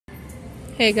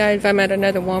Hey guys, I'm at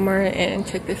another Walmart and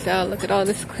check this out. Look at all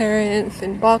this clearance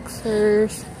and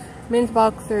boxers,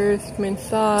 men's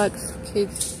socks,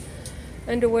 kids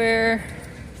underwear.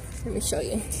 Let me show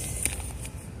you.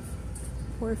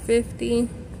 $4.50.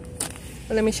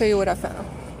 But let me show you what I found.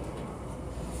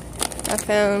 I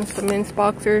found some men's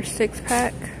boxers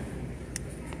 6-pack.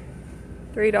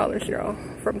 $3, y'all.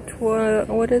 From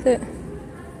what is it?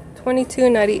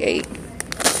 $22.98.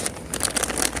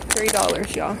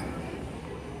 $3, y'all.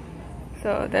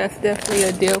 So that's definitely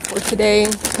a deal for today.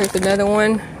 Here's another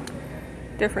one.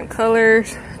 Different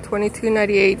colors.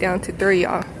 $22.98 down to $3,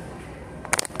 y'all.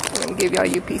 I'm gonna give y'all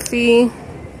UPC.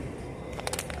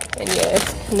 And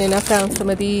yes, and then I found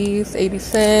some of these, 80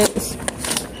 cents.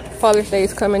 Father's Day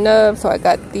is coming up, so I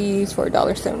got these for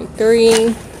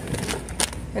 $1.73.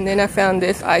 And then I found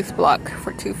this ice block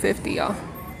for $2.50, y'all.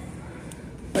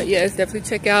 But yes, definitely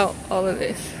check out all of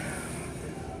this.